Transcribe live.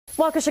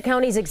Waukesha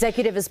County's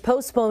executive is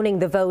postponing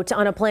the vote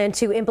on a plan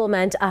to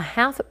implement a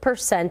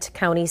 0.5%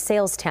 county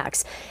sales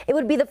tax. It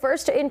would be the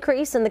first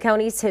increase in the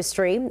county's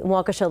history.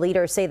 Waukesha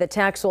leaders say the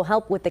tax will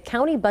help with the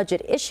county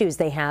budget issues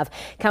they have.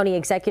 County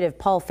Executive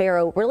Paul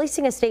Farrow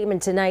releasing a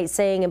statement tonight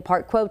saying in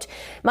part, quote,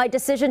 "My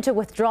decision to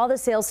withdraw the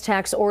sales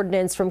tax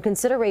ordinance from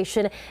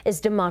consideration is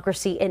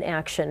democracy in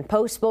action.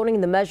 Postponing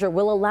the measure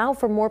will allow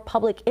for more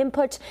public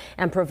input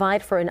and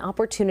provide for an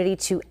opportunity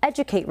to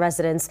educate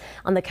residents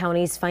on the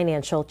county's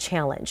financial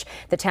challenge."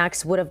 The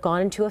tax would have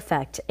gone into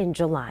effect in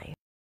July.